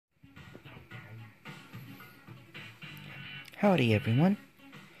Howdy everyone,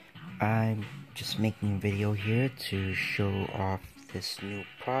 I'm just making a video here to show off this new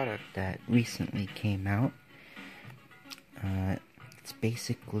product that recently came out. It's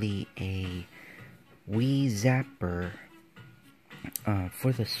basically a Wii Zapper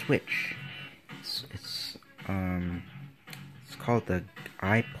for the Switch. It's called the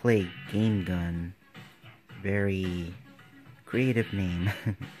iPlay Game Gun. Very creative name.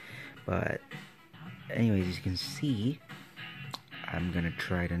 But anyways, as you can see, I'm gonna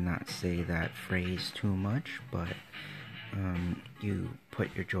try to not say that phrase too much, but you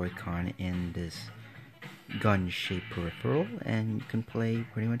put your Joy-Con in this gun-shaped peripheral and you can play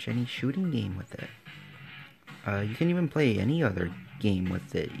pretty much any shooting game with it. You can even play any other game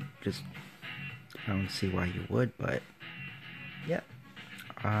with it. I don't see why you would, but yeah.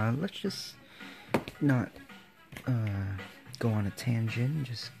 Let's just not go on a tangent,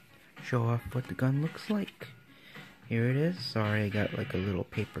 just show off what the gun looks like. Here it is. Sorry, I got like a little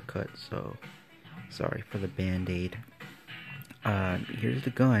paper cut, so sorry for the band-aid. Here's the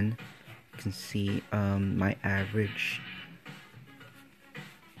gun. You can see my average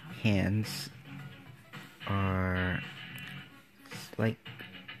hands are like,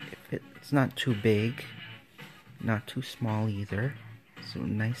 it's not too big, not too small either. So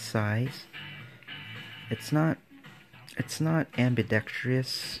nice size. It's not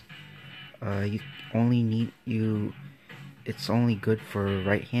ambidextrous. It's only good for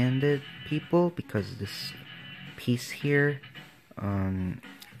right-handed people because this piece here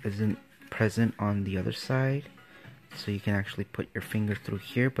isn't present on the other side, so you can actually put your finger through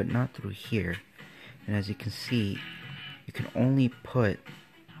here but not through here. And as you can see, you can only put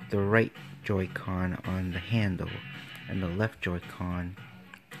the right Joy-Con on the handle and the left Joy-Con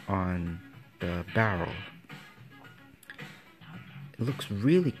on the barrel. It looks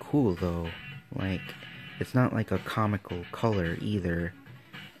really cool though. Like, it's not like a comical color either.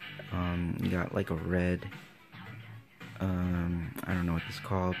 You got like a red, I don't know what this is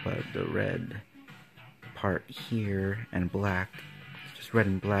called, but the red part here and black. It's just red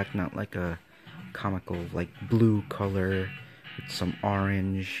and black, not like a comical like blue color with some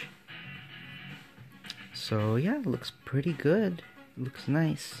orange. So yeah, it looks pretty good. It looks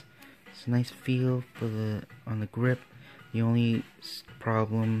nice. It's a nice feel on the grip. The only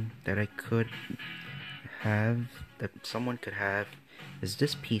problem that I could have, that someone could have, is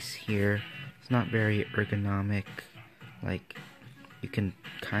this piece here. It's not very ergonomic. Like, you can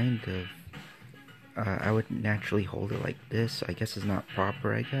kind of, I would naturally hold it like this. I guess it's not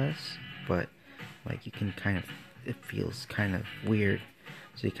proper, I guess. But, like, you can kind of, it feels kind of weird.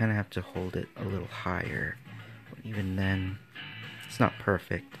 So you kind of have to hold it a little higher. But even then, it's not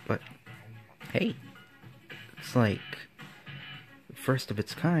perfect. But, hey, it's like first of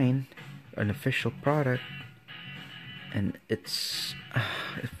its kind, an official product, and it's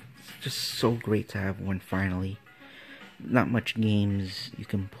just so great to have one finally. Not much games you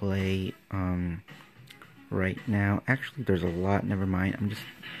can play right now. Actually, there's a lot. Never mind.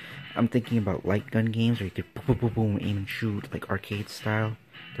 I'm thinking about light gun games where you could boom, boom, boom, boom, aim and shoot like arcade style.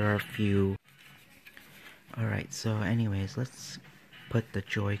 There are a few. All right. So, anyways, let's put the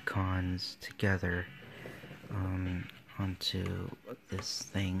Joy-Cons together onto this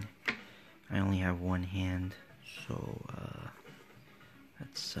thing. I only have one hand, so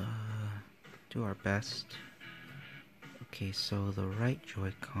let's do our best. Okay, so the right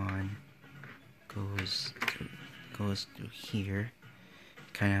Joy-Con goes through here.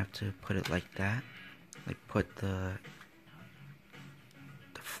 You kind of have to put it like that. Like, put the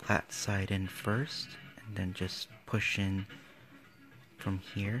flat side in first, and then just push in from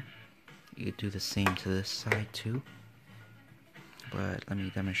here. You could do the same to this side too. But let me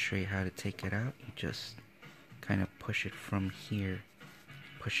demonstrate how to take it out. You just kind of push it from here.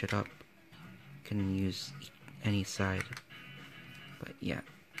 Push it up. You can use any side. But yeah,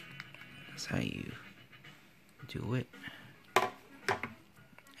 that's how you do it.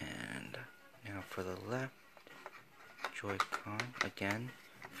 And now for the left Joy-Con, again,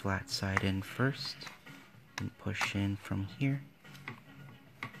 flat side in first. And push in from here.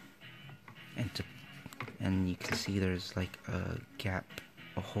 And you can see there's like a gap,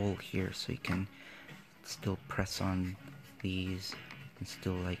 a hole here, so you can still press on these and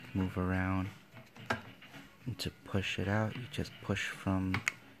still like move around. And to push it out, you just push from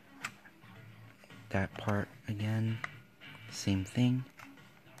that part again. Same thing.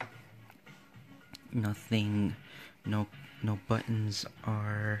 Nothing, no buttons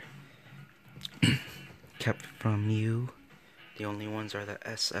are kept from you. The only ones are the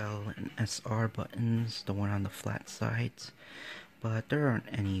SL and SR buttons, the one on the flat sides. But there aren't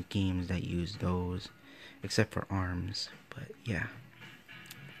any games that use those. except for arms. But yeah.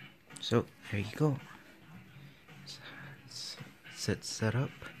 So there you go. Set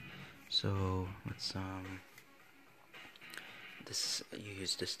up. So let's this, you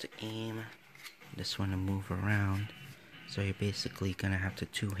use this to aim, this one to move around. So you're basically gonna have to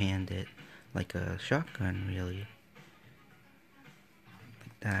two-hand it like a shotgun, really.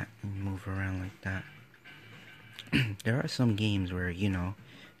 Like that, and move around like that. There are some games where, you know,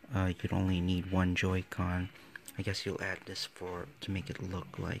 you'd only need one Joy-Con. I guess you'll add this to make it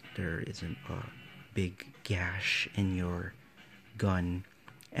look like there isn't a big gash in your gun,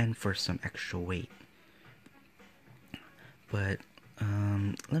 and for some extra weight. But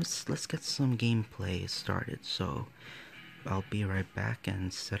let's get some gameplay started. So I'll be right back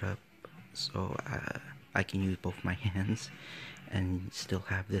and set up so I can use both my hands and still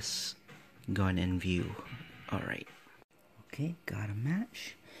have this gun in view. Alright. Okay, got a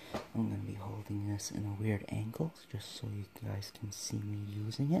match. I'm going to be holding this in a weird angle just so you guys can see me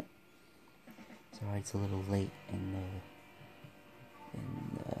using it. Sorry, it's a little late in the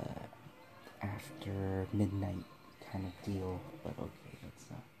after midnight kind of deal, but okay, let's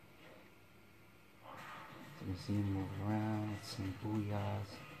so you can see me move around with some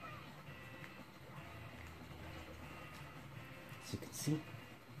booyahs. As you can see,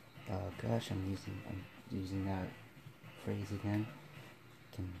 gosh, I'm using that phrase again.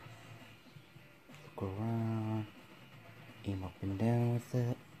 Can look around, aim up and down with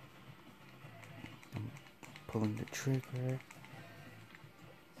it. I'm pulling the trigger.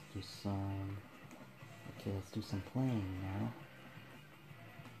 Let's do some. Okay, let's do some playing now.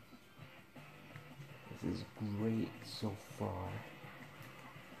 This is great so far.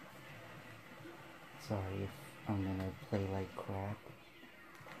 Sorry if I'm gonna play like crap.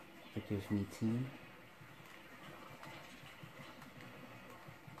 Forgive me, team.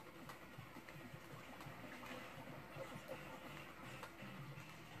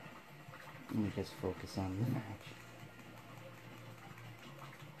 Let me just focus on the match.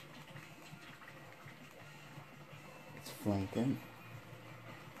 It's flanking.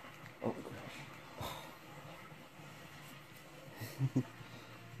 Oh gosh.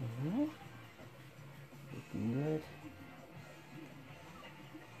 Alright. Looking good.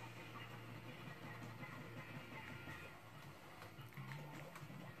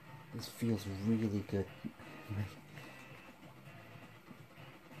 This feels really good.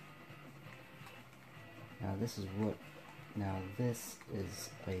 Now this is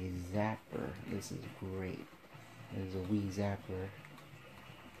a zapper. This is great. This is a Wii Zapper.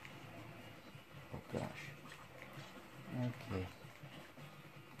 Oh gosh. Okay.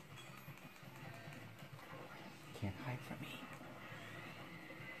 Can't hide from me.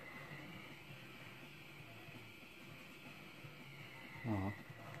 Oh,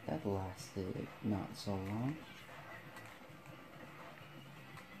 that lasted not so long.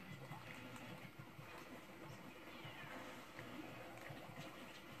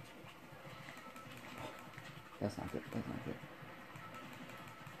 That's not good, that's not good.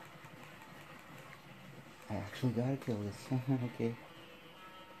 I actually gotta kill this. Okay.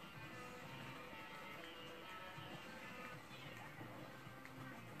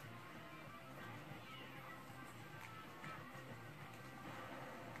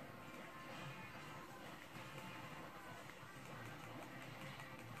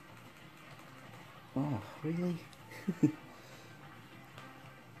 Oh, really?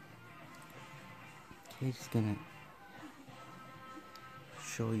 Okay, just gonna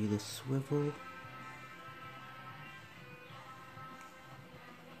show you the swivel.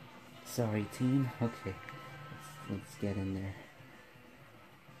 Sorry, team. Okay, let's get in there.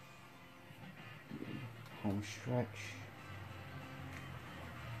 Home stretch.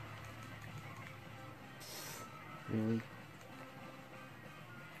 Really?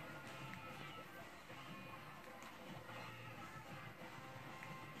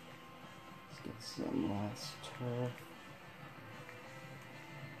 Let's get some last turf.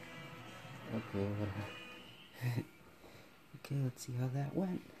 Okay, whatever. Okay, let's see how that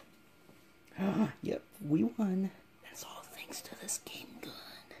went. Yep, we won. That's all thanks to this game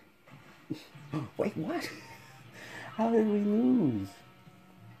gun. Wait, what? How did we lose?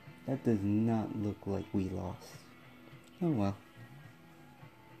 That does not look like we lost. Oh well.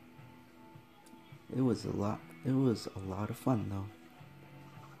 It was a lot of fun though.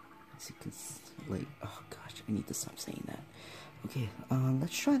 As you can like, oh gosh, I need to stop saying that. Okay,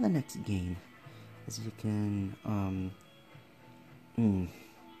 let's try the next game. As you can,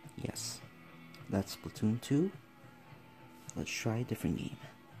 yes. That's Splatoon 2. Let's try a different game.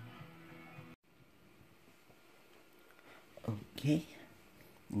 Okay,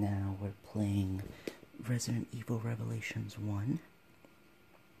 now we're playing Resident Evil Revelations 1.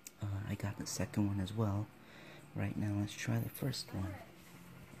 I got the second one as well. Right now, let's try the first one.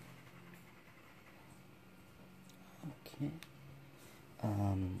 Okay.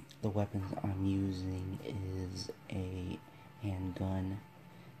 The weapons I'm using is a handgun,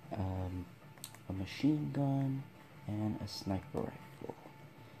 a machine gun, and a sniper rifle.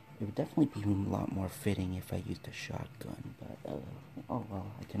 It would definitely be a lot more fitting if I used a shotgun, but oh well,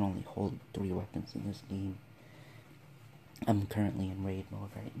 I can only hold 3 weapons in this game. I'm currently in raid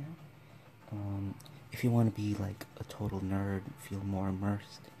mode right now. If you want to be like a total nerd, feel more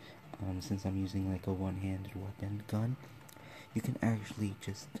immersed, since I'm using like a one-handed weapon gun, you can actually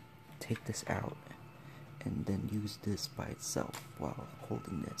just take this out and then use this by itself while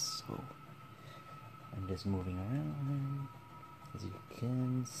holding this. So I'm just moving around. As you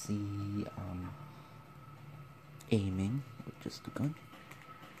can see, aiming with just the gun.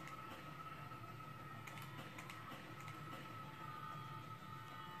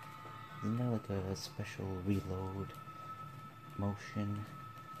 Isn't there like a special reload motion?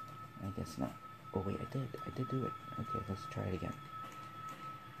 I guess not. Oh wait, I did do it. Okay, let's try it again.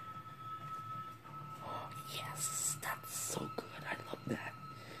 Oh yes, that's so good. I love that.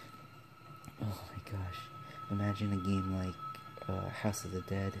 Oh my gosh. Imagine a game like House of the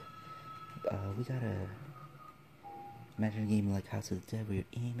Dead. Imagine a game like House of the Dead where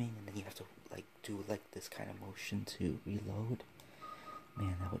you're aiming and then you have to like do like this kind of motion to reload.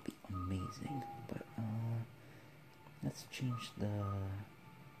 Man, that would be amazing. But let's change the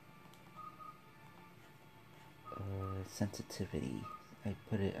sensitivity. I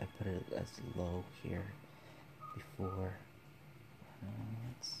put it as low here before.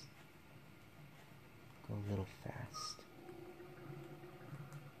 Let's go a little fast.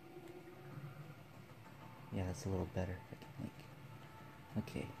 Yeah, that's a little better.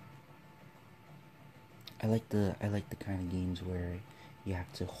 Okay. I like the kind of games where you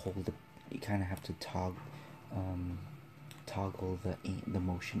have to you kind of have to toggle the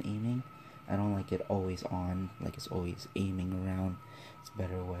motion aiming. I don't like it always on, like it's always aiming around. It's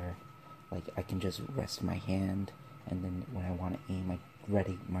better where like I can just rest my hand and then when I want to aim, I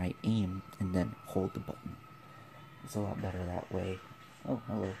ready my aim and then hold the button. It's a lot better that way. Oh,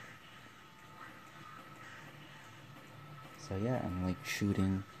 hello. So yeah, I'm like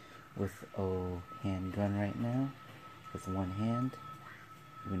shooting with a handgun right now with one hand,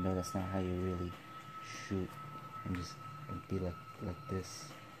 even though that's not how you really shoot. And just be like this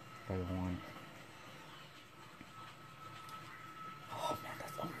if I want. Oh man,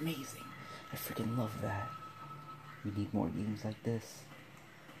 that's amazing! I freaking love that. We need more games like this.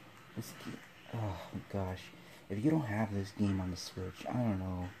 This game, oh my gosh, if you don't have this game on the Switch, I don't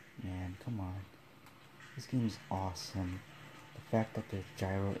know, man. Come on, this game is awesome. The fact that there's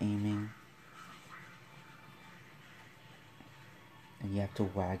gyro aiming and you have to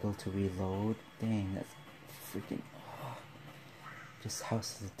waggle to reload, dang, that's freaking just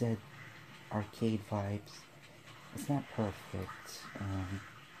House of the Dead arcade vibes. It's not perfect.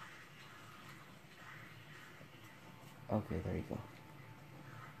 Okay, there you go.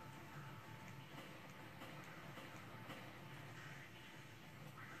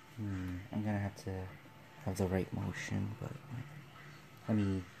 I'm gonna have to have the right motion, but let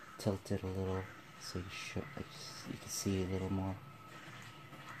me tilt it a little so you can see a little more.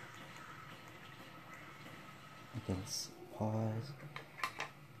 Okay, let's pause.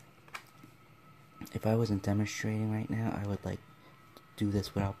 If I wasn't demonstrating right now, I would like do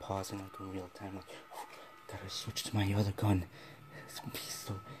this without pausing, like in real time. Like, gotta switch to my other gun. It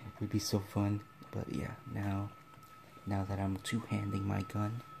would be so fun. But yeah, now that I'm two-handing my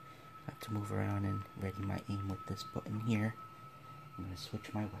gun, I have to move around and ready my aim with this button here. I'm gonna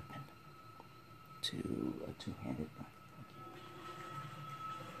switch my weapon to a two-handed gun.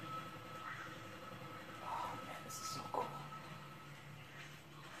 Oh man, this is so cool.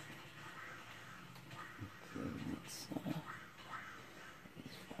 Okay,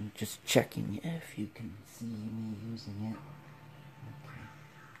 I'm just checking if you can see me using it. Okay.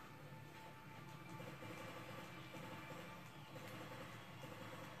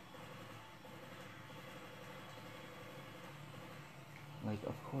 Like,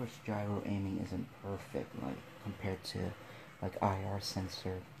 of course, gyro aiming isn't perfect, like, compared to, like, IR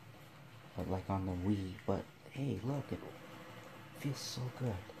sensor, but, like, on the Wii, but, hey, look, it feels so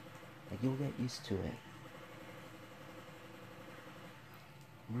good. Like, you'll get used to it.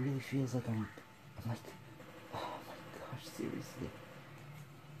 It really feels like I'm like, oh my gosh, seriously.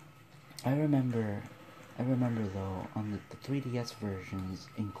 I remember though, on the 3DS versions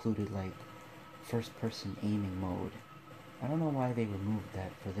included, like, first-person aiming mode. I don't know why they removed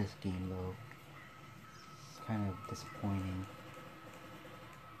that for this game, though. kind of disappointing.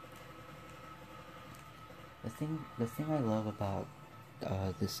 The thing I love about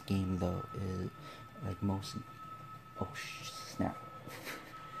this game though is like most. Oh snap!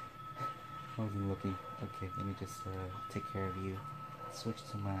 I wasn't looking. Okay, let me just take care of you. Switch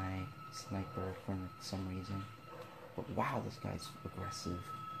to my sniper for some reason. But wow, this guy's aggressive.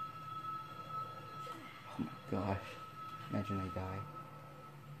 Oh my gosh! Imagine I die.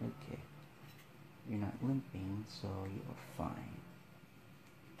 Okay, you're not limping, so you are fine.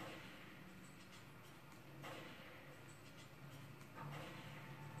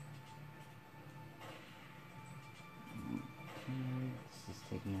 This is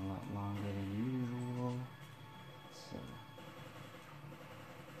taking a lot longer than usual, so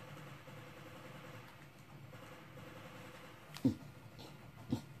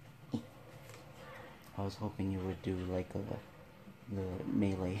I was hoping you would do like the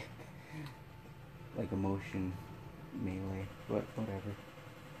melee, like a motion melee, but whatever.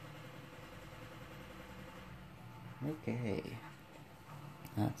 Okay,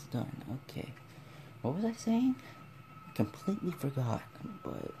 that's done. Okay, what was I saying? Completely forgot,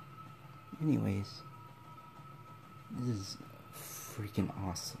 but anyways, this is freaking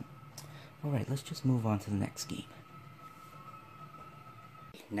awesome. Alright, let's just move on to the next game.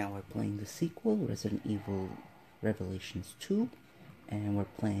 Now we're playing the sequel, Resident Evil Revelations 2, and we're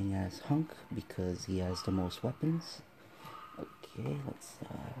playing as Hunk because he has the most weapons. Okay, let's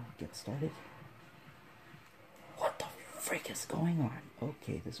get started. What the frick is going on?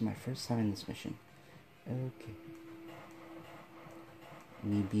 Okay, this is my first time in this mission. Okay.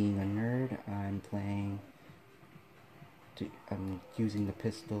 Me being a nerd, I'm using the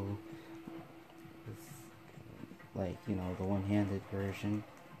pistol with, like, you know, the one-handed version.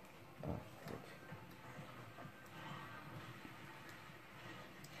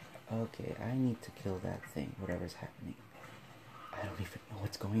 Okay, I need to kill that thing, whatever's happening. I don't even know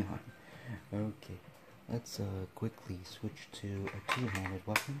what's going on. Okay, let's quickly switch to a two-handed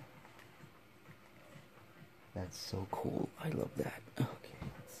weapon. That's so cool. I love that. Okay,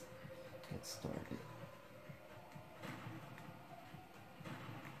 let's get started.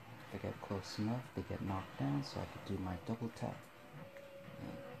 If I get close enough, they get knocked down, so I could do my double tap.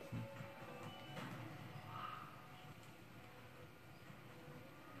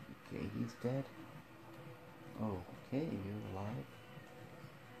 Okay, he's dead. Oh, okay, you're alive.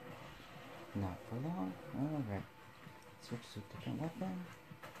 Not for long. Alright. Switch to a different weapon.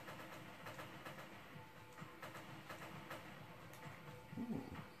 Ooh.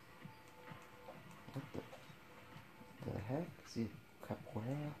 What the heck? Is he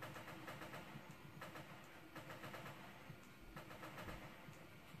capoeira?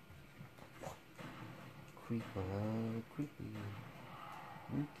 Creepy.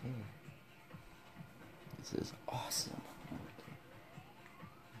 Okay. This is awesome. Okay.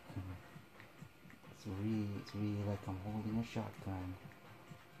 It's really like I'm holding a shotgun.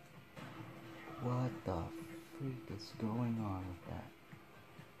 What the freak is going on with that?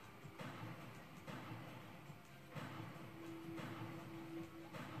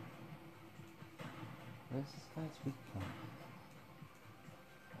 Where's this guy's weak point?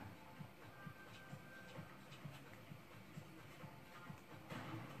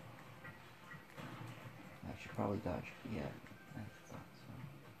 I should probably dodge. Yeah, I thought so.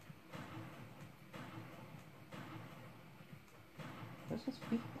 Where's his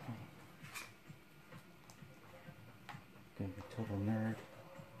weak point? Gonna be total nerd.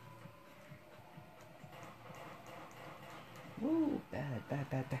 Woo!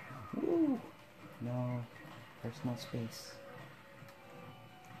 Bad. Woo! No. Personal space.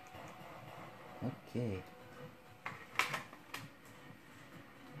 Okay.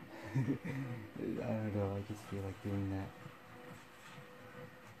 I don't know, I just feel like doing that.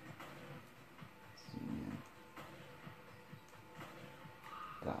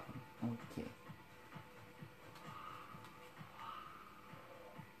 Got him. Okay.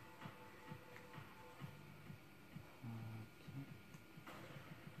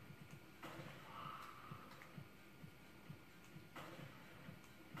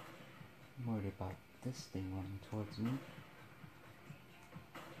 I'm worried about this thing running towards me.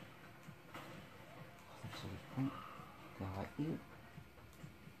 Oh, there's a weak point. Got you.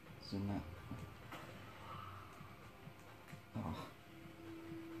 Zoom out. Oh.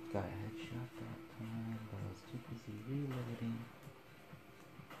 Got a headshot that time, but I was too busy reloading.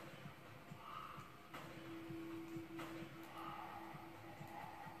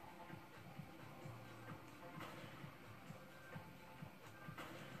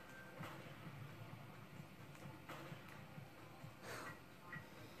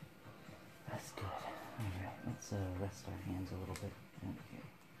 That's good. Alright. rest our hands a little bit. Okay.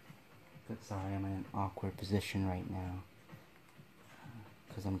 Good, sorry, I'm in an awkward position right now.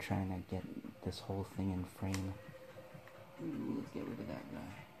 Because I'm trying to get this whole thing in frame. Ooh, let's get rid of that guy.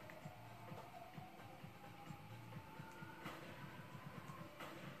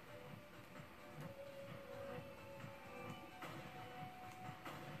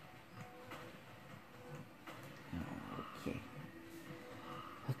 Okay.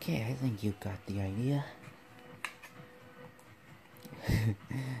 Okay, I think you got the idea.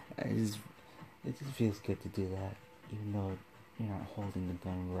 It just feels good to do that, even though you're not holding the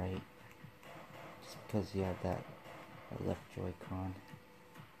gun right. Just because you have that left Joy-Con.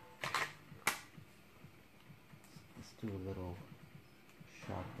 Let's do a little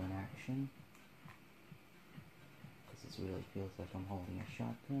shotgun action. Because it really feels like I'm holding a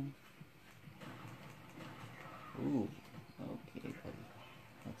shotgun. Ooh, okay, buddy.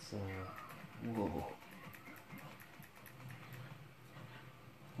 Let's, whoa.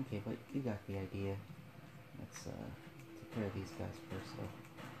 Okay, but you got the idea. Let's, take care of these guys first,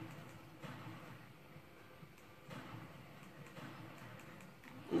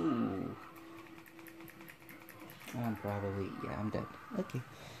 though. Ooh. I'm dead. Okay.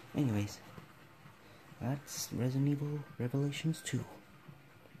 Anyways. That's Resident Evil Revelations 2.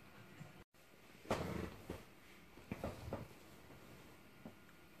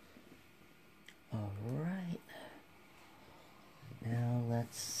 Alright. Now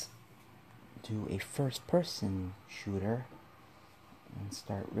let's do a first-person shooter and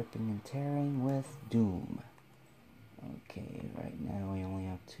start ripping and tearing with Doom. Okay, right now we only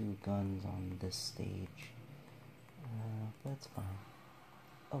have 2 guns on this stage. But it's fine.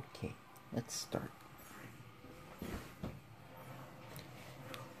 Okay, let's start.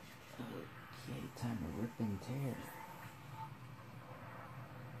 Okay, time to rip and tear.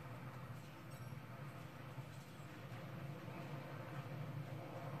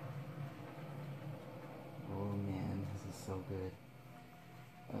 Oh man, this is so good.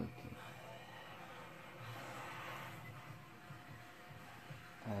 Okay.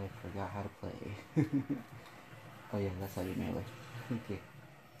 I forgot how to play. Oh yeah, that's how you melee. Okay.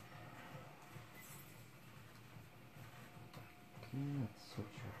 Okay, let's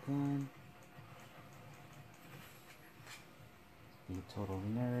switch our gun. Be a total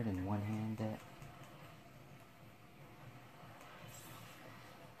nerd and one-hand that.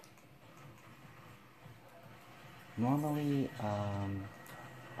 Normally,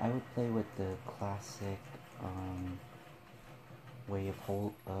 I would play with the classic, way of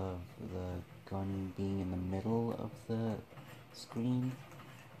the gun being in the middle of the screen,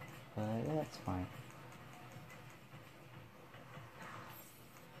 but that's fine.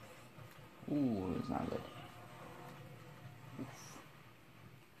 Ooh, it's not good. Oof.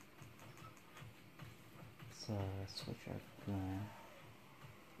 Let's switch our gun.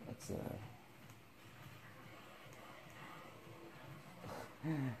 Let's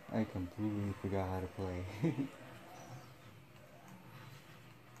I completely forgot how to play.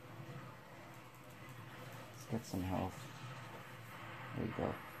 Let's get some health. There we go.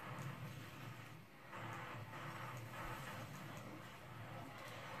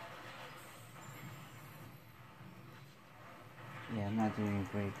 Yeah, I'm not doing a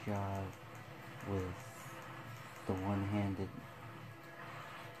great job with the one-handed.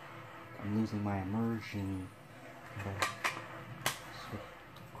 I'm losing my immersion. Switch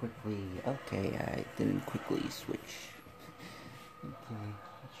quickly. Okay, I didn't quickly switch. Okay,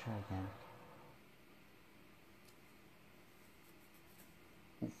 let's try again.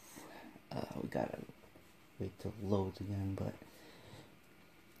 Oof. We gotta wait till it loads again, but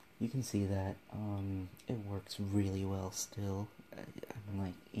you can see that it works really well still. I'm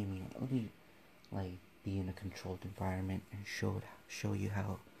like aiming. Let me like be in a controlled environment and show you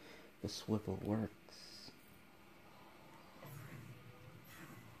how the swivel works.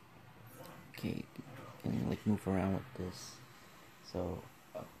 Okay, and like move around with this. So,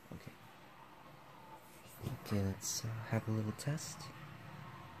 oh, okay. Okay, let's have a little test.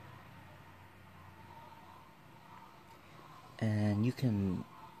 And you can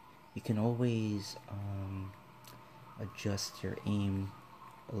always adjust your aim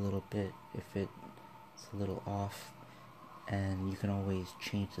a little bit if it's a little off, and you can always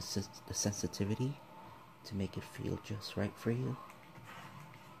change the sensitivity to make it feel just right for you.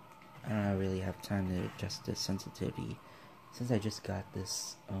 I don't really have time to adjust the sensitivity since I just got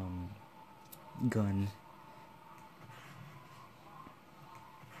this gun.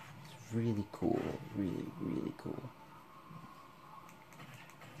 It's really cool, really cool.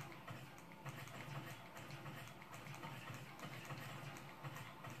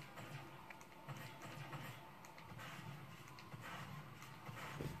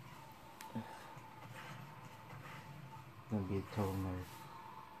 a total nerd.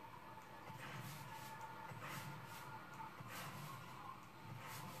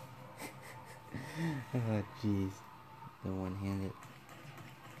 Oh jeez. The one-handed.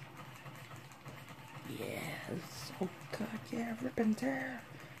 Yeah, this is so good. Yeah, rip and tear.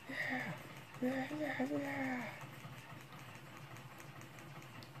 Yeah.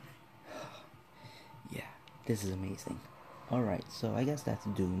 Yeah, this is amazing. Alright, so I guess that's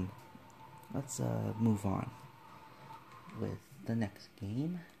Doom. Let's move on with the next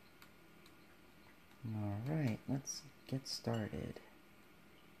game. Alright, let's get started.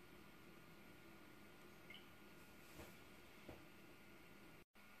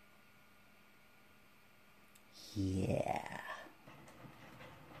 Yeah.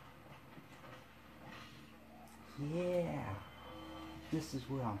 Yeah. This is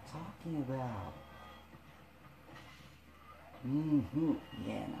what I'm talking about.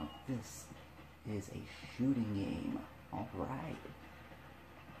 Yeah, now this is a shooting game. Alright.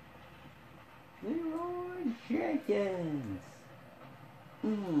 Leroy Jenkins!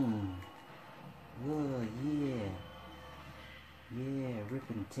 Oh, yeah. Yeah, rip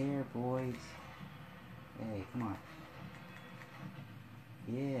and tear, boys. Hey, come on.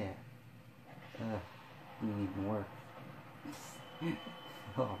 Yeah. You need more.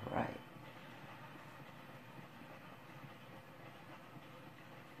 Alright.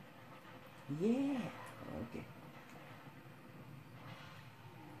 Yeah. Okay.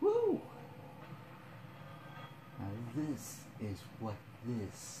 Woo! Now this is what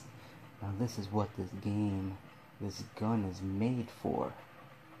this game, this gun is made for.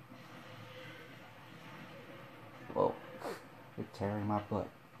 Whoa. You're tearing my butt.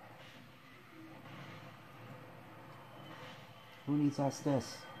 Who needs us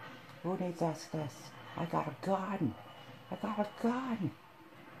this? Who needs us this? I got a gun! I got a gun!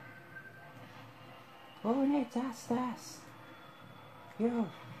 Who needs us this? You!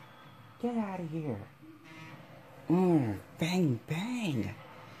 Get out of here! Bang, bang!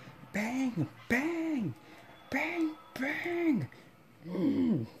 Bang, bang! Bang, bang!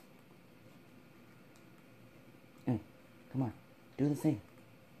 Come on, do the thing.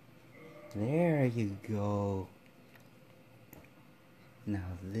 There you go.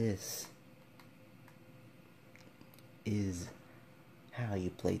 Now this is how you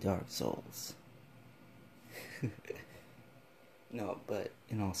play Dark Souls. No, but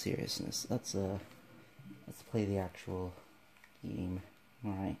in all seriousness, let's play the actual game.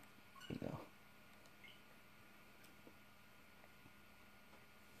 Alright, here we go.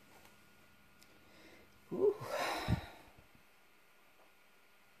 Woo.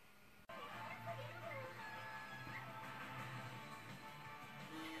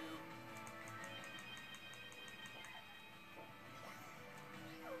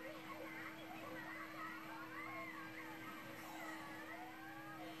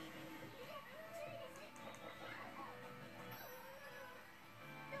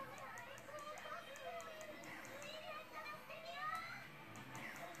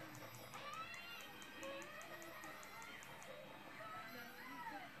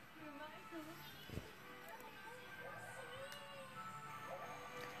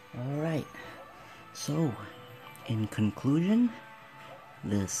 Alright, so in conclusion,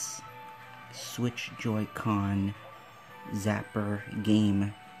 this Switch Joy-Con Zapper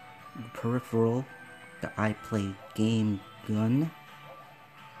game peripheral, the iPlay game gun,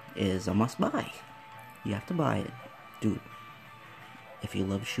 is a must-buy. You have to buy it. Dude, if you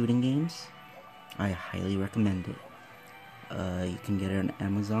love shooting games, I highly recommend it. You can get it on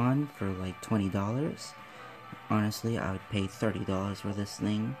Amazon for like $20. Honestly, I would pay $30 for this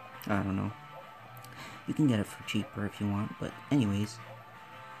thing. I don't know. You can get it for cheaper if you want, but anyways,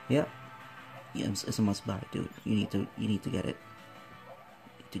 yeah, it's a must buy, dude. You need to get it.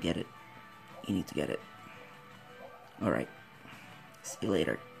 You need to get it. Alright. See you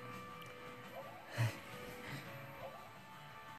later.